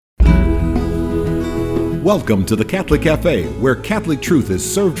Welcome to the Catholic Cafe, where Catholic truth is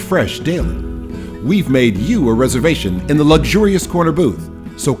served fresh daily. We've made you a reservation in the luxurious corner booth,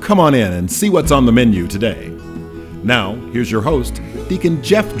 so come on in and see what's on the menu today. Now, here's your host, Deacon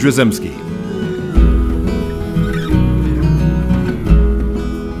Jeff Drzymski.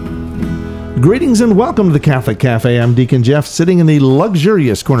 Greetings and welcome to the Catholic Cafe. I'm Deacon Jeff, sitting in the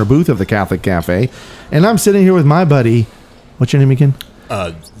luxurious corner booth of the Catholic Cafe, and I'm sitting here with my buddy. What's your name again?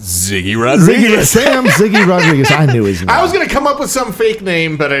 Ziggy Rodriguez. Ziggy Rodriguez. I knew his name. I was going to come up with some fake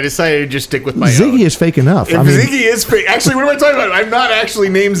name, but I decided to just stick with my own. Ziggy is fake enough. Ziggy is fake. Actually, what am I talking about? I'm not actually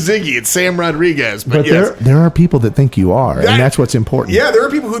named Ziggy. It's Sam Rodriguez. But yes. there are people that think you are, and that's what's important. Yeah, there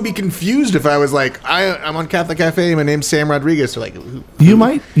are people who'd be confused if I was like, I'm on Catholic Cafe, my name's Sam Rodriguez. They're like, you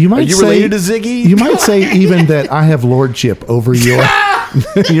might are you say, related to Ziggy? You might say even that I have lordship over your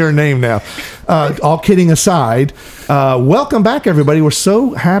your name now. All kidding aside, welcome back, everybody. We're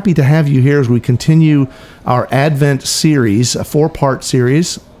so happy to have you here as we continue our Advent series, a 4-part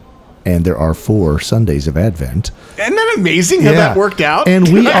series, and there are 4 Sundays of Advent. Isn't that amazing how that worked out? And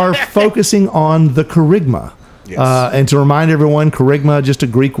we are focusing on the Kerygma. Yes. And to remind everyone, Kerygma, just a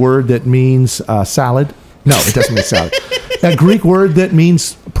Greek word that means salad. No, it doesn't mean salad. A Greek word that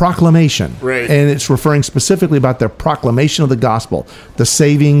means proclamation. Right. And it's referring specifically about the proclamation of the gospel, the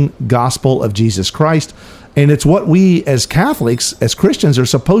saving gospel of Jesus Christ. And it's what we as Catholics, as Christians, are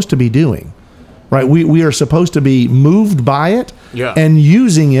supposed to be doing. Right? We are supposed to be moved by it and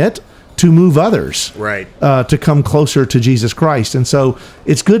using it to move others to come closer to Jesus Christ. And so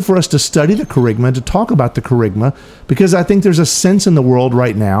it's good for us to study the Kerygma, to talk about the Kerygma, because I think there's a sense in the world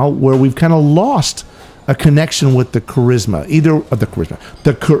right now where we've kind of lost a connection with the charisma,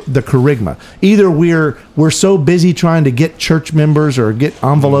 the Kerygma. Either we're so busy trying to get church members or get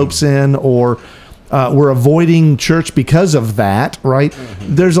envelopes in, or we're avoiding church because of that, right?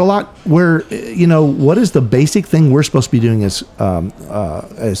 Mm-hmm. There's a lot where, what is the basic thing we're supposed to be doing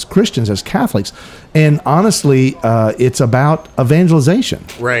as Christians, as Catholics? And honestly, it's about evangelization.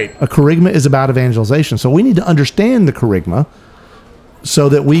 Right. A Kerygma is about evangelization. So we need to understand the Kerygma so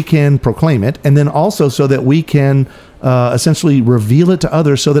that we can proclaim it, and then also so that we can essentially reveal it to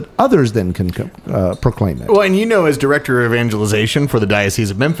others so that others then can proclaim it. Well, and as director of evangelization for the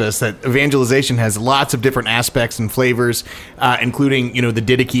Diocese of Memphis, that evangelization has lots of different aspects and flavors, including, the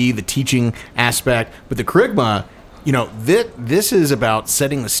didache, the teaching aspect. But the Kerygma, this is about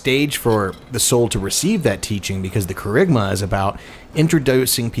setting the stage for the soul to receive that teaching, because the Kerygma is about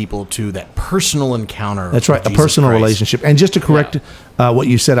introducing people to that personal encounter. That's right, a personal relationship. And just to correct what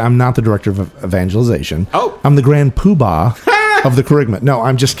you said, I'm not the director of evangelization. Oh. I'm the grand poobah of the Kerygma. No,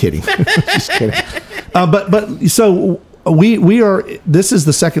 I'm just kidding. Just kidding. But so we are, this is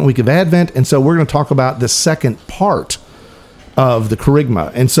the second week of Advent, and so we're going to talk about the second part of the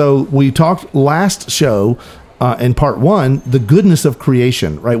Kerygma. And so we talked last show in part 1, the goodness of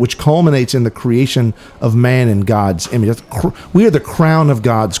creation, right, which culminates in the creation of man in God's image. We are the crown of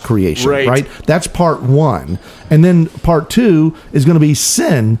God's creation, right? That's part 1. And then part 2 is going to be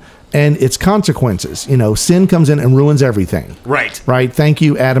sin and its consequences. Sin comes in and ruins everything. Right. Thank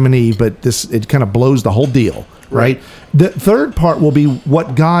you, Adam and Eve, but it kind of blows the whole deal, right? The third part will be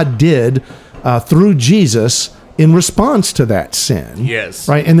what God did through Jesus in response to that sin. Yes.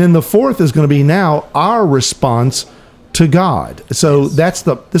 Right. And then the fourth is going to be now our response to God. So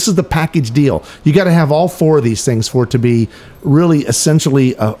this is the package deal. You got to have all 4 of these things for it to be really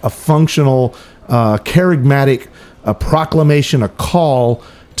essentially a functional, kerygmatic proclamation, a call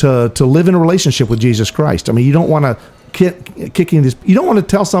to live in a relationship with Jesus Christ. I mean, you don't want to kicking this. You don't want to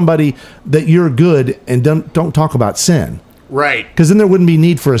tell somebody that you're good and don't talk about sin. Right. Because then there wouldn't be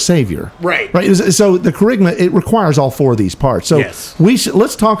need for a savior. Right. So the Kerygma, it requires all 4 of these parts. So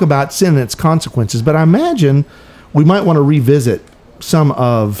let's talk about sin and its consequences. But I imagine we might want to revisit some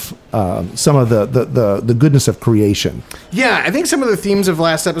of the goodness of creation. Yeah, I think some of the themes of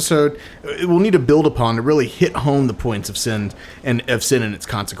last episode we'll need to build upon to really hit home the points of sin and its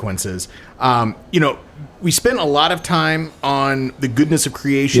consequences. We spent a lot of time on the goodness of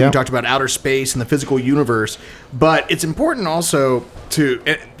creation. We talked about outer space and the physical universe, but it's important also to,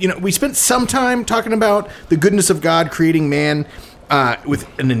 we spent some time talking about the goodness of God creating man with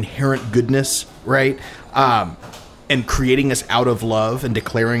an inherent goodness, right? And creating us out of love and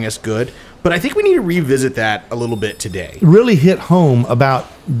declaring us good. But I think we need to revisit that a little bit today. Really hit home about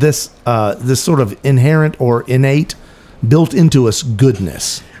this sort of inherent or innate, built into us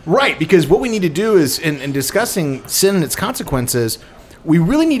goodness. Right, because what we need to do is, in discussing sin and its consequences, we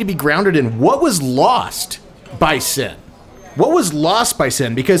really need to be grounded in what was lost by sin. What was lost by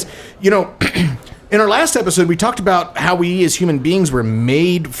sin? Because, in our last episode, we talked about how we as human beings were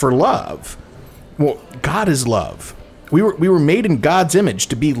made for love. Well, God is love. We were made in God's image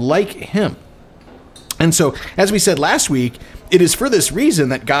to be like him. And so, as we said last week, it is for this reason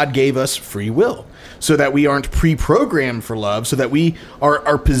that God gave us free will, so that we aren't pre-programmed for love, so that we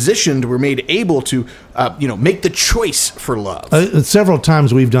are positioned, we're made able to, make the choice for love. Several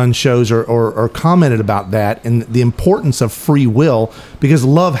times we've done shows or commented about that and the importance of free will, because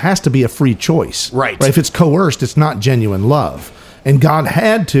love has to be a free choice. Right. If it's coerced, it's not genuine love. And God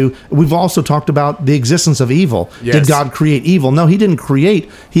had to. We've also talked about the existence of evil. Yes. Did God create evil? No, he didn't create.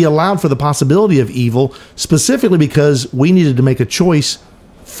 He allowed for the possibility of evil, specifically because we needed to make a choice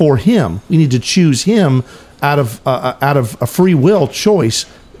for him. We need to choose him out of a free will choice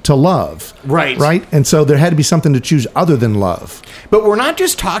to love. Right. And so there had to be something to choose other than love. But we're not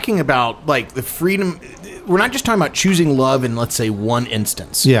just talking about like the freedom. We're not just talking about choosing love in, let's say, one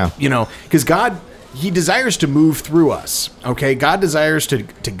instance. Yeah. Because God, he desires to move through us. Okay. God desires to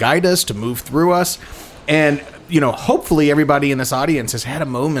guide us, to move through us. And, hopefully everybody in this audience has had a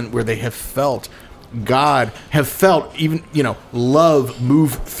moment where they have felt even, love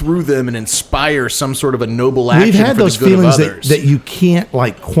move through them and inspire some sort of a noble action. We've had for those the good feelings of others. that you can't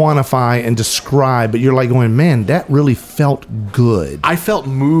like quantify and describe, but you're like going, man, that really felt good. I felt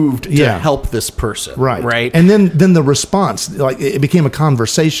moved to help this person. Right. And then the response, like it became a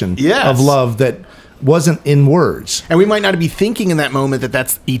conversation of love that wasn't in words. And we might not be thinking in that moment that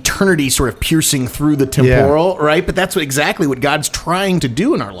that's eternity sort of piercing through the temporal, right? But that's exactly what God's trying to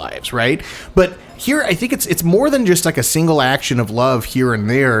do in our lives, right? But here, I think it's more than just like a single action of love here and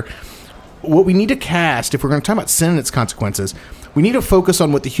there. What we need to cast, if we're going to talk about sin and its consequences, we need to focus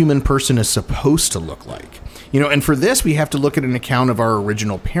on what the human person is supposed to look like. And for this, we have to look at an account of our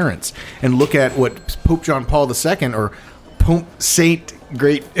original parents and look at what Pope John Paul II, or Pope Saint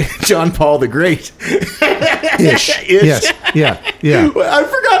Great John Paul the Great. Ish. Yes. Yeah. I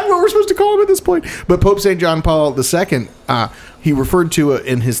forgot what we're supposed to call him at this point. But Pope St. John Paul II, he referred to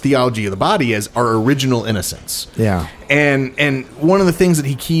in his theology of the body as our original innocence. Yeah. And one of the things that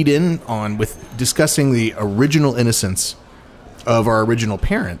he keyed in on with discussing the original innocence of our original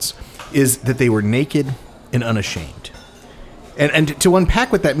parents is that they were naked and unashamed. And to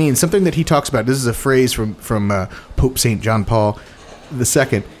unpack what that means, something that he talks about, this is a phrase from Pope St. John Paul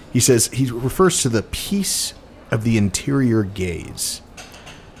II. He says, he refers to the peace of the interior gaze.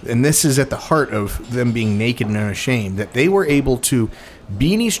 And this is at the heart of them being naked and unashamed, that they were able to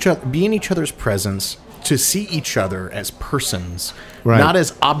be in each other's presence, to see each other as persons, not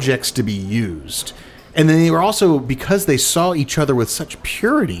as objects to be used. And then they were also, because they saw each other with such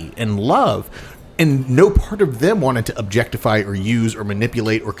purity and love, and no part of them wanted to objectify or use or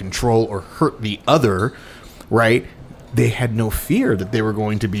manipulate or control or hurt the other, right? They had no fear that they were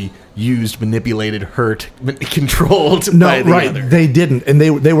going to be used, manipulated, hurt, controlled by the other. They didn't, and they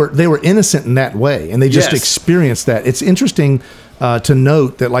were innocent in that way, and they just experienced that. It's interesting to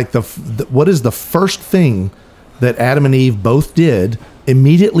note that, like what is the first thing that Adam and Eve both did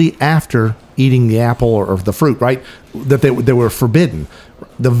immediately after eating the apple or the fruit, right? That they were forbidden.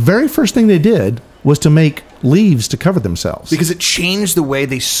 The very first thing they did was to make leaves to cover themselves. Because it changed the way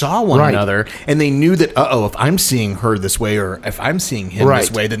they saw one another, and they knew that, if I'm seeing her this way, or if I'm seeing him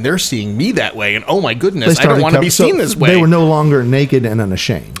this way, then they're seeing me that way, and oh my goodness, I don't want to be seen this way. They were no longer naked and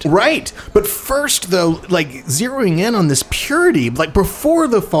unashamed. Right. But first, though, like zeroing in on this purity, like before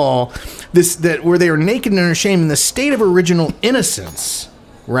the fall, where they were naked and unashamed in the state of original innocence,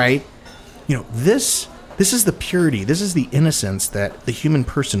 right? This is the purity, this is the innocence that the human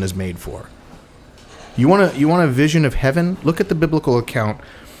person is made for. You want a vision of heaven? Look at the biblical account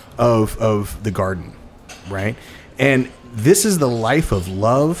of the garden, right? And this is the life of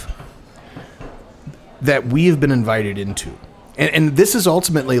love that we have been invited into. And this is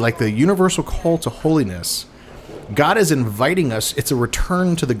ultimately like the universal call to holiness. God is inviting us. It's a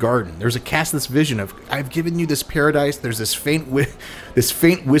return to the garden. There's this vision of, I've given you this paradise. There's this faint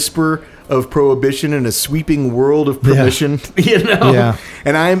whisper of prohibition and a sweeping world of permission, Yeah.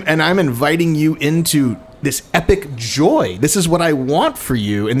 And I'm inviting you into this epic joy. This is what I want for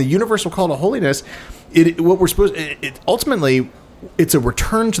you. And the universal call to holiness, ultimately, it's a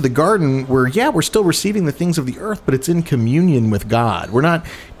return to the garden where, we're still receiving the things of the earth, but it's in communion with God. We're not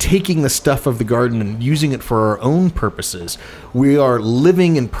taking the stuff of the garden and using it for our own purposes. We are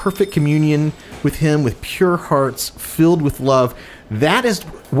living in perfect communion with Him, with pure hearts, filled with love. That is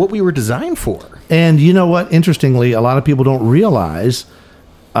what we were designed for. And you know what? Interestingly, a lot of people don't realize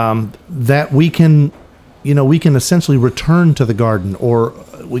that we can essentially return to the garden, or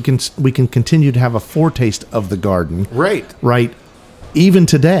we can continue to have a foretaste of the garden. Right. Even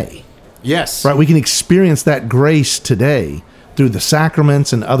today. Yes. Right. We can experience that grace today through the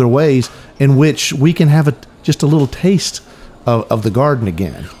sacraments and other ways in which we can have just a little taste of the garden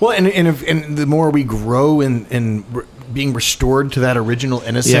again. Well, and the more we grow in being restored to that original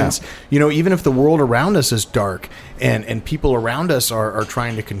innocence, even if the world around us is dark and people around us are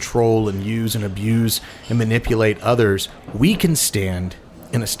trying to control and use and abuse and manipulate others, we can stand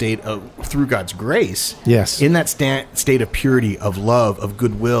in a state of, through God's grace, in that state of purity, of love, of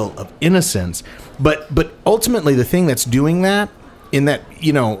goodwill, of innocence. But ultimately, the thing that's doing that, in that,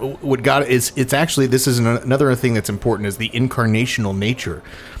 what God is, it's actually, this is another thing that's important, is the incarnational nature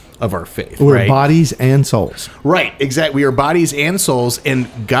of our faith. We're bodies and souls. Right, exactly. We are bodies and souls,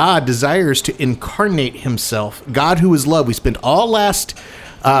 and God desires to incarnate himself. God who is love. We spent all last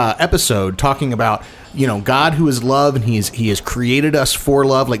episode talking about, God who is love, and he has created us for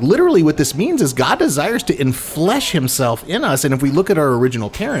love. Like, literally what this means is God desires to enflesh himself in us. And if we look at our original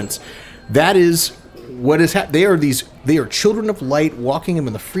parents, that is what is they are children of light, walking in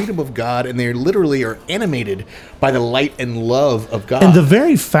the freedom of God, and they literally are animated by the light and love of God. And the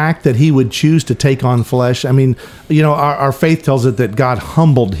very fact that he would choose to take on flesh, I mean, our faith tells it that God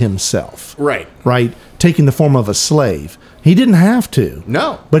humbled himself. Right. Taking the form of a slave. He didn't have to.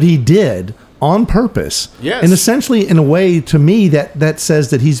 No. But he did on purpose. Yes. And essentially, in a way, to me, that says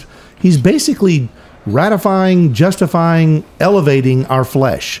that he's basically ratifying, justifying, elevating our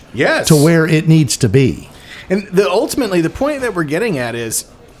flesh to where it needs to be. And ultimately, the point that we're getting at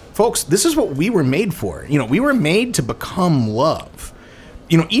is, folks, this is what we were made for. We were made to become love.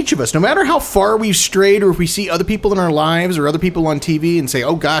 Each of us, no matter how far we've strayed, or if we see other people in our lives or other people on TV and say,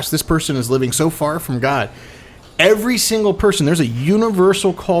 oh gosh, this person is living so far from God. Every single person, there's a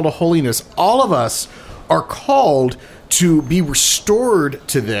universal call to holiness. All of us are called to be restored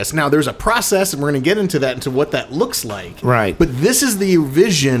to this. Now, there's a process, and we're going to get into that, into what that looks like. Right. But this is the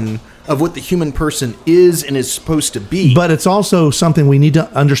vision of what the human person is and is supposed to be. But it's also something we need to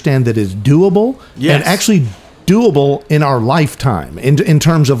understand that is doable, and actually doable in our lifetime, in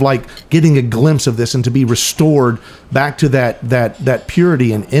terms of like getting a glimpse of this and to be restored back to that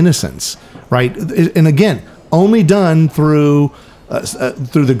purity and innocence, right? And again, only done through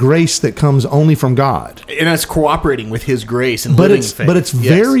the grace that comes only from God, and us cooperating with His grace and living faith. But it's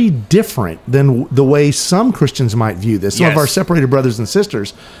very different than the way some Christians might view this. Some of our separated brothers and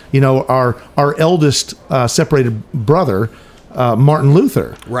sisters, our eldest separated brother, Martin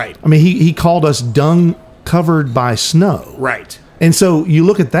Luther. Right. I mean, he called us dung covered by snow. Right. And so you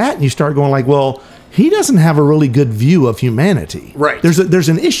look at that and you start going like, well, he doesn't have a really good view of humanity. Right. There's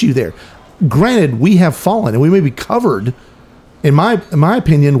an issue there. Granted, we have fallen and we may be covered. In my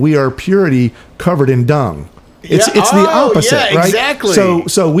opinion, we are purity covered in dung. It's the opposite, right? Exactly.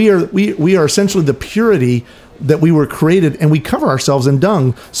 So we are essentially the purity that we were created, and we cover ourselves in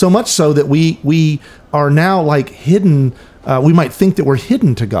dung, so much so that we are now like hidden. We might think that we're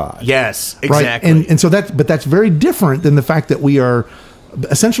hidden to God. Yes, exactly. Right? And so that's very different than the fact that we are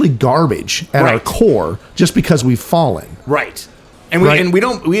essentially garbage at our core just because we've fallen. Right. And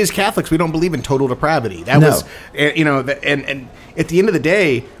we as Catholics, we don't believe in total depravity. And at the end of the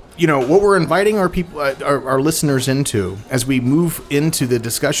day, what we're inviting our people, our listeners into, as we move into the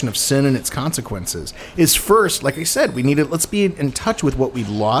discussion of sin and its consequences, is first, like I said, let's be in touch with what we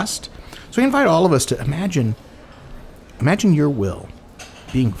lost. So we invite all of us to imagine your will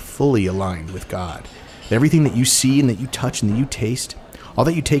being fully aligned with God. That everything that you see and that you touch and that you taste, all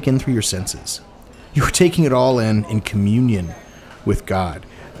that you take in through your senses, you're taking it all in communion with God.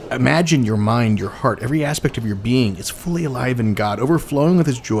 Imagine your mind, your heart, every aspect of your being is fully alive in God, overflowing with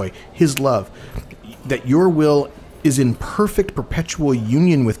His joy, His love, that your will is in perfect perpetual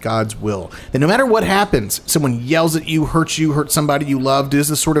union with God's will. That no matter what happens, someone yells at you, hurts somebody you love, does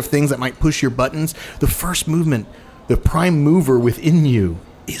the sort of things that might push your buttons, the first movement, the prime mover within you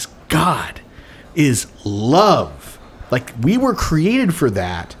is God, is love. Like, we were created for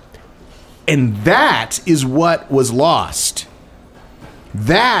that, and that is what was lost.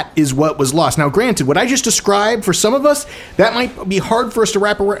 That is what was lost. Now, granted, what I just described, for some of us, that might be hard for us to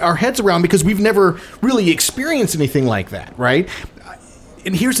wrap our heads around because we've never really experienced anything like that, right?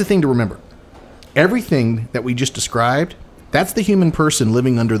 And here's the thing to remember. Everything that we just described, that's the human person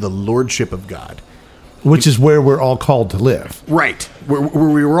living under the lordship of God. Which is where we're all called to live. Right. Where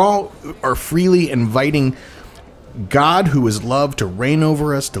we all are freely inviting God, who is love, to reign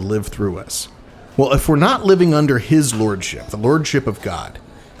over us, to live through us. Well, if we're not living under His lordship, the lordship of God,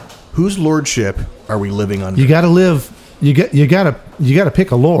 whose lordship are we living under? You got to live. You got to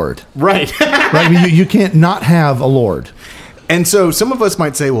pick a lord. Right. Right. I mean, you can't not have a lord. And so some of us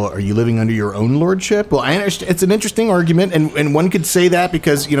might say, well, are you living under your own lordship? Well, I understand. It's an interesting argument, and one could say that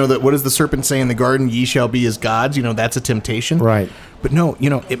because, what does the serpent say in the garden? Ye shall be as gods. That's a temptation. Right. But no,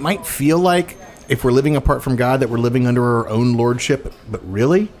 it might feel like if we're living apart from God that we're living under our own lordship, but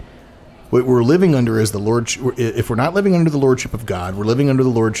really, what we're living under is the lordship. If we're not living under the lordship of God, we're living under the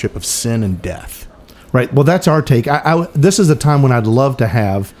lordship of sin and death. Right. Well, that's our take. This is a time when I'd love to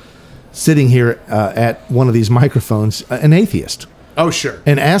have, sitting here at one of these microphones, an atheist. Oh, sure.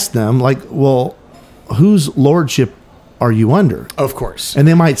 And ask them, well, whose lordship are you under? Of course. And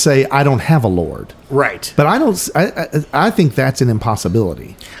they might say, I don't have a lord. Right. But I think that's an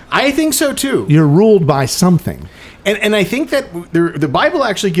impossibility. I think so, too. You're ruled by something. And I think that the Bible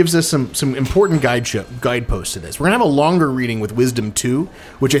actually gives us some important guideposts to this. We're going to have a longer reading with Wisdom 2,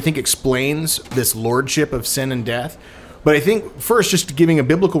 which I think explains this lordship of sin and death. But I think first, just giving a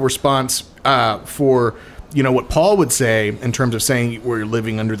biblical response for what Paul would say in terms of saying we're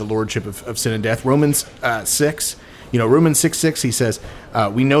living under the lordship of sin and death. Romans 6, Romans 6:6, he says,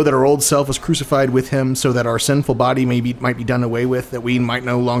 we know that our old self was crucified with him so that our sinful body might be done away with, that we might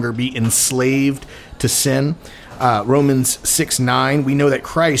no longer be enslaved to sin. Romans 6:9, we know that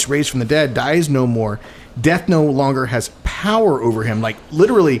Christ, raised from the dead, dies no more. Death no longer has power over him. Like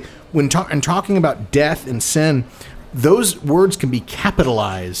literally, when talking about death and sin, those words can be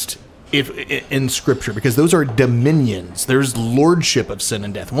capitalized in Scripture because those are dominions. There's lordship of sin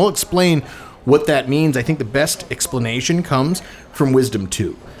and death. And we'll explain what that means. I think the best explanation comes from Wisdom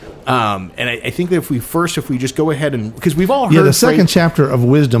 2. And I think that if we just go ahead and, because we've all heard. Yeah, the second chapter of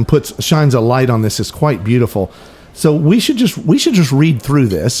Wisdom shines a light on this. Is quite beautiful. So we should just read through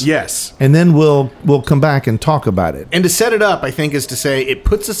this. Yes. And then we'll come back and talk about it. And to set it up, I think, is to say it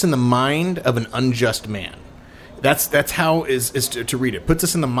puts us in the mind of an unjust man. That's how is to read it. Puts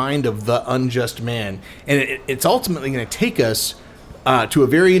us in the mind of the unjust man. And it's ultimately going to take us to a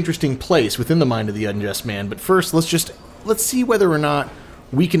very interesting place within the mind of the unjust man. But first, let's see whether or not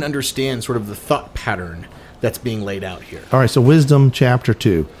we can understand sort of the thought pattern that's being laid out here. All right, so Wisdom chapter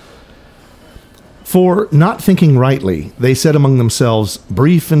 2. For not thinking rightly, they said among themselves,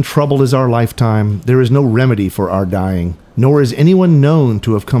 brief and troubled is our lifetime. There is no remedy for our dying, nor is anyone known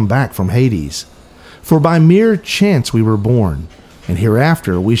to have come back from Hades. For by mere chance we were born, and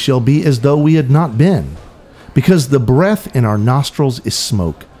hereafter we shall be as though we had not been, because the breath in our nostrils is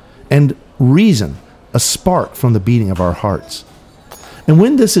smoke, and reason a spark from the beating of our hearts. And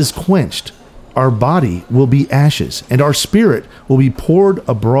when this is quenched, our body will be ashes, and our spirit will be poured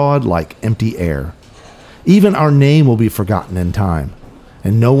abroad like empty air. Even our name will be forgotten in time,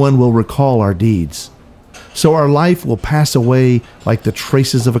 and no one will recall our deeds. So our life will pass away like the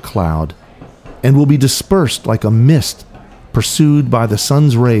traces of a cloud, and will be dispersed like a mist, pursued by the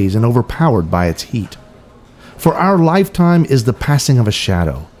sun's rays and overpowered by its heat. For our lifetime is the passing of a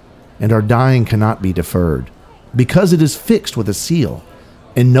shadow, and our dying cannot be deferred, because it is fixed with a seal,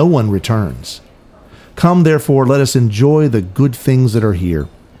 and no one returns. Come, therefore, let us enjoy the good things that are here,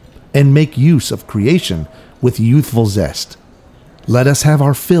 and make use of creation with youthful zest. Let us have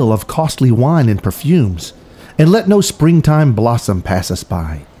our fill of costly wine and perfumes, and let no springtime blossom pass us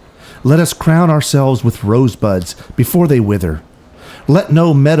by. Let us crown ourselves with rosebuds before they wither. Let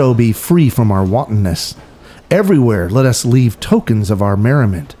no meadow be free from our wantonness. Everywhere let us leave tokens of our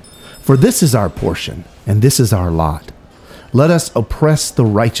merriment, for this is our portion, and this is our lot. Let us oppress the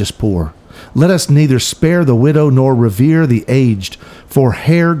righteous poor. Let us neither spare the widow nor revere the aged, for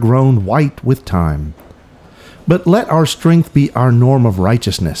hair grown white with time. But let our strength be our norm of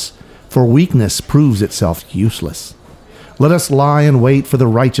righteousness, for weakness proves itself useless. Let us lie in wait for the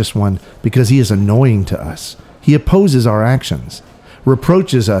righteous one, because he is annoying to us. He opposes our actions,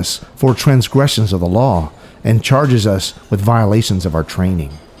 reproaches us for transgressions of the law, and charges us with violations of our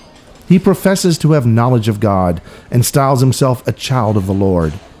training. He professes to have knowledge of God, and styles himself a child of the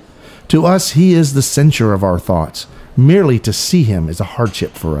Lord. To us he is the censure of our thoughts. Merely to see him is a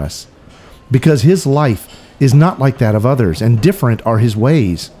hardship for us, because his life is not like that of others, and different are his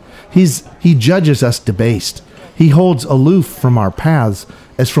ways. He judges us debased. He holds aloof from our paths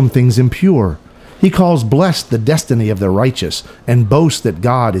as from things impure. He calls blessed the destiny of the righteous, and boasts that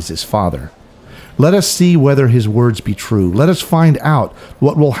God is his Father. Let us see whether his words be true. Let us find out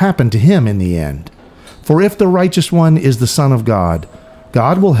what will happen to him in the end. For if the righteous one is the Son of God,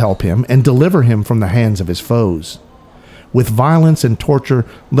 God will help him and deliver him from the hands of his foes. With violence and torture,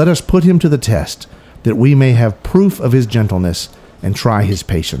 let us put him to the test, that we may have proof of his gentleness and try his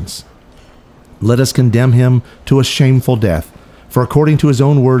patience. Let us condemn him to a shameful death, for according to his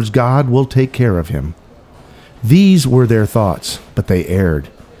own words, God will take care of him. These were their thoughts, but they erred,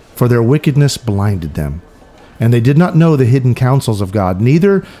 for their wickedness blinded them. and they did not know the hidden counsels of God.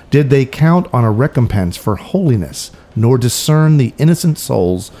 Neither did they count on a recompense for holiness, nor discern the innocent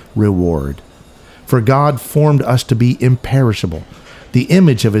soul's reward. For God formed us to be imperishable. The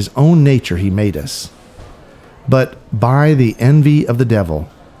image of his own nature he made us. But by the envy of the devil,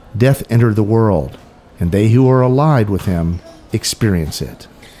 death entered the world, and they who are allied with him experience it.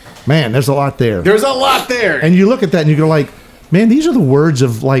 Man, there's a lot there. There's a lot there. And you look at that and you go like, man, these are the words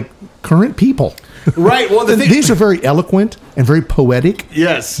of like current people. Right. Well, these are very eloquent and very poetic.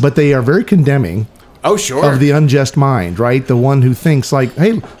 Yes. But they are very condemning. Oh, sure. Of the unjust mind, right? The one who thinks like,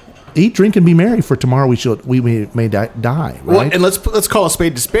 hey, eat, drink, and be merry, for tomorrow we may die. Right? Well, and let's call a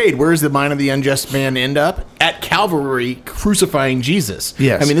spade to spade. Where does the mind of the unjust man end up? At Calvary, crucifying Jesus.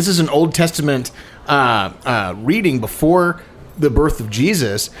 Yes. I mean, this is an Old Testament reading before the birth of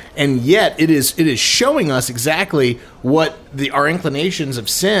Jesus, and yet it is showing us exactly what our inclinations of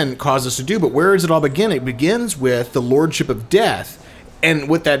sin cause us to do. But where does it all begin? It begins with the lordship of death, and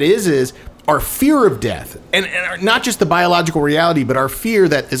what that is our fear of death, and not just the biological reality, but our fear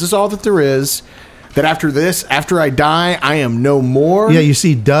that this is all that there is, that after I die, I am no more. Yeah, you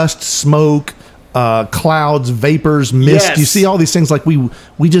see dust, smoke, clouds, vapors, mist. Yes. You see all these things like we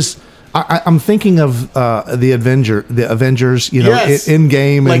just... I'm thinking of the Avengers, you know, yes. in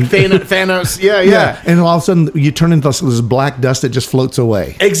game, like and Thanos, yeah, and all of a sudden you turn into this black dust that just floats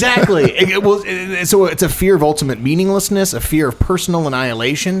away. Exactly. So it's a fear of ultimate meaninglessness, a fear of personal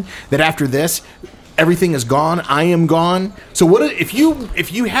annihilation. That after this, everything is gone. I am gone. So what if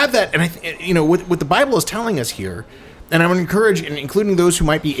you have that? And what the Bible is telling us here. And I would encourage, including those who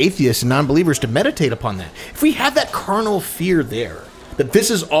might be atheists and non-believers, to meditate upon that. If we have that carnal fear there, that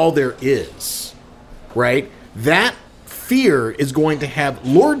this is all there is, right? That fear is going to have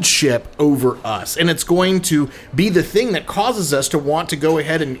lordship over us, and it's going to be the thing that causes us to want to go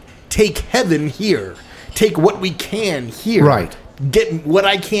ahead and take heaven here, take what we can here, right? Get what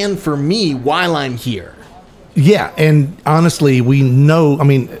I can for me while I'm here. Yeah, and honestly, we know. I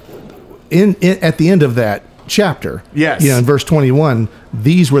mean, at the end of that chapter, yes, in verse 21,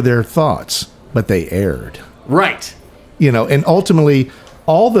 these were their thoughts, but they erred. Right. And ultimately,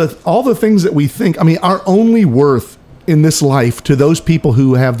 all the things that we think, I mean, our only worth in this life to those people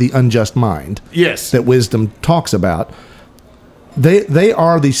who have the unjust mind, yes, that wisdom talks about, they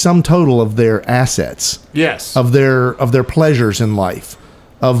are the sum total of their assets, yes, of their pleasures in life,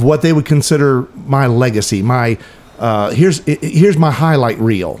 of what they would consider my legacy, my here's my highlight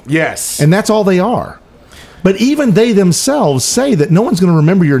reel, yes, and that's all they are. But even they themselves say that no one's going to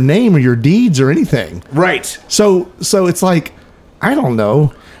remember your name or your deeds or anything. Right. So it's like, I don't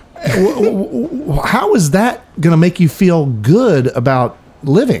know. How is that going to make you feel good about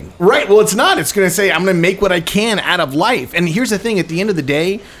living? Right. Well, it's not. It's going to say, I'm going to make what I can out of life. And here's the thing. At the end of the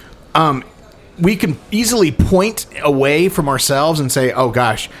day, we can easily point away from ourselves and say, oh,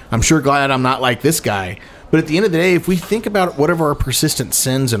 gosh, I'm sure glad I'm not like this guy. But at the end of the day, if we think about what are our persistent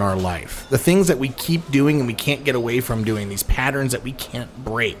sins in our life, the things that we keep doing and we can't get away from doing, these patterns that we can't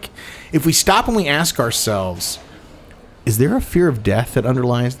break, if we stop and we ask ourselves, is there a fear of death that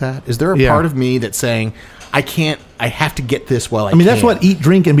underlies that? Is there a part of me that's saying, I have to get this while I can? That's what eat,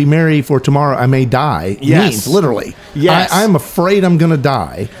 drink, and be merry, for tomorrow I may die means, literally. Yes. I'm afraid I'm going to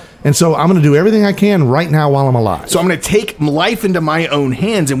die. And so I'm going to do everything I can right now while I'm alive. So I'm going to take life into my own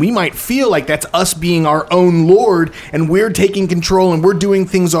hands, and we might feel like that's us being our own Lord, and we're taking control, and we're doing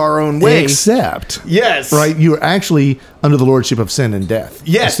things our own way. Except, yes, right, you're actually under the lordship of sin and death.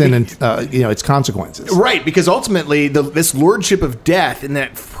 Yes, sin and its consequences. Right, because ultimately this lordship of death and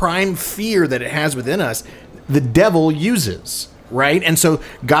that prime fear that it has within us, the devil uses. Right? And so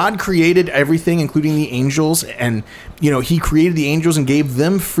God created everything, including the angels, and he created the angels and gave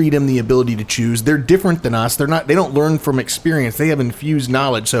them freedom, the ability to choose. They're different than us. They don't learn from experience. They have infused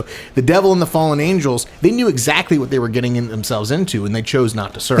knowledge. So the devil and the fallen angels, they knew exactly what they were getting themselves into, and they chose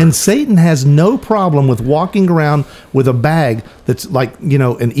not to serve. And Satan has no problem with walking around with a bag that's like,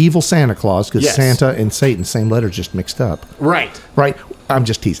 an evil Santa Claus, because Santa and Satan, same letters, just mixed up. Right. I'm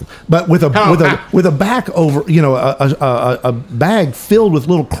just teasing, but with a back over, a bag filled with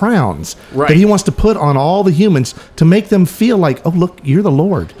little crowns that he wants to put on all the humans to make them feel like, oh, look, you're the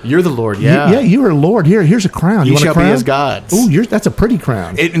Lord. You're the Lord. Yeah. You are Lord. Here's a crown. You want shall a crown? be as gods. Oh, that's a pretty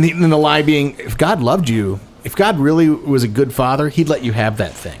crown. And the lie being, if God loved you, if God really was a good father, he'd let you have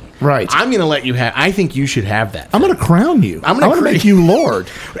that thing. Right. I'm going to let you have. I think you should have that thing. I'm going to crown you. I'm going to make you Lord.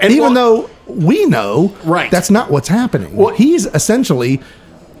 And even though we know that's not what's happening. Well, he's essentially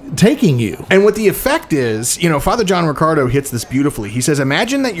taking you. And what the effect is, Father John Ricardo hits this beautifully. He says,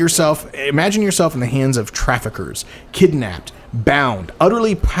 imagine yourself in the hands of traffickers, kidnapped, bound,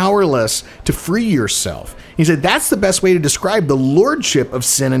 utterly powerless to free yourself. He said, that's the best way to describe the lordship of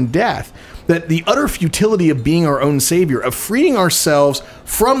sin and death. That the utter futility of being our own savior, of freeing ourselves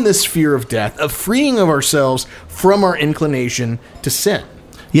from this fear of death, of freeing of ourselves from our inclination to sin.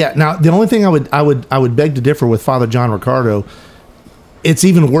 Yeah. Now, the only thing I would beg to differ with Father John Ricardo, it's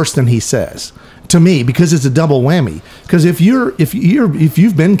even worse than he says to me, because it's a double whammy. Because if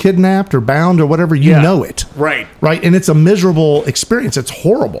you've been kidnapped or bound or whatever, you know it, right, and it's a miserable experience. It's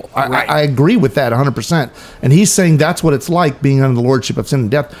horrible. I agree with that 100%. And he's saying that's what it's like being under the lordship of sin and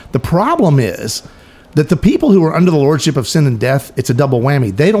death. The problem is that the people who are under the lordship of sin and death, it's a double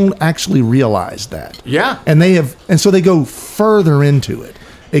whammy. They don't actually realize that. Yeah, and so they go further into it.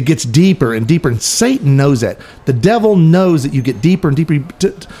 It gets deeper and deeper, and Satan knows that. The devil knows that you get deeper and deeper,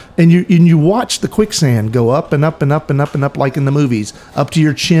 and you watch the quicksand go up and up and up and up and up, like in the movies, up to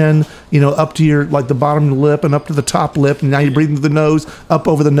your chin, up to your the bottom lip and up to the top lip, and now you're breathing through the nose, up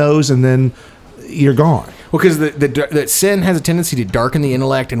over the nose, and then you're gone. Well, because that sin has a tendency to darken the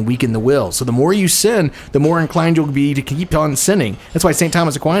intellect and weaken the will. So the more you sin, the more inclined you'll be to keep on sinning. That's why St.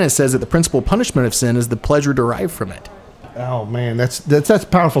 Thomas Aquinas says that the principal punishment of sin is the pleasure derived from it. Oh man, that's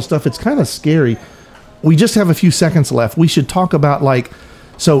powerful stuff. It's kind of scary. We just have a few seconds left. We should talk about how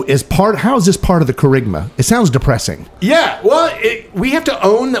is this part of the Kerygma? It sounds depressing. Yeah, well, we have to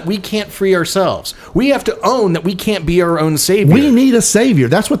own that we can't free ourselves. We have to own that we can't be our own savior. We need a savior.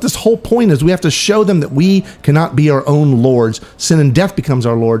 That's what this whole point is. We have to show them that we cannot be our own lords. Sin and death becomes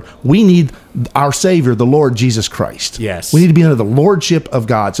our Lord. We need our Savior, the Lord Jesus Christ. Yes. We need to be under the lordship of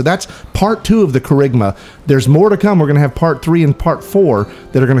God. So that's part 2 of the Kerygma. There's more to come. We're going to have part 3 and part 4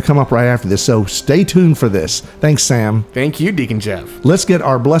 that are going to come up right after this. So stay tuned for this. Thanks, Sam. Thank you, Deacon Jeff. Let's get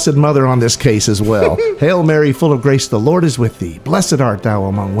our Blessed Mother on this case as well. Hail Mary, full of grace, the Lord is with thee. Blessed art thou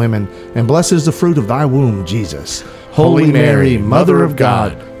among women, and blessed is the fruit of thy womb, Jesus. Holy Mary, Mother of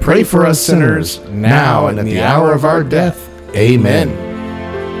God, pray for us sinners, now and at the hour of our death. Amen.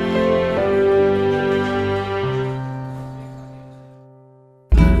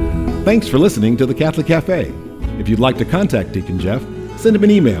 Thanks for listening to the Catholic Cafe. If you'd like to contact Deacon Jeff, send him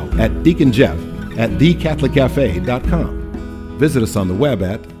an email at deaconjeff@thecatholiccafe.com. Visit us on the web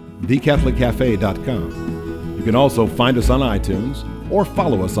at thecatholiccafe.com. You can also find us on iTunes or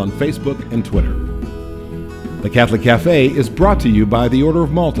follow us on Facebook and Twitter. The Catholic Cafe is brought to you by the Order of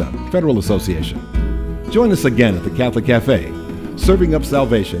Malta Federal Association. Join us again at the Catholic Cafe, serving up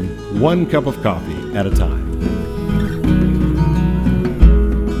salvation one cup of coffee at a time.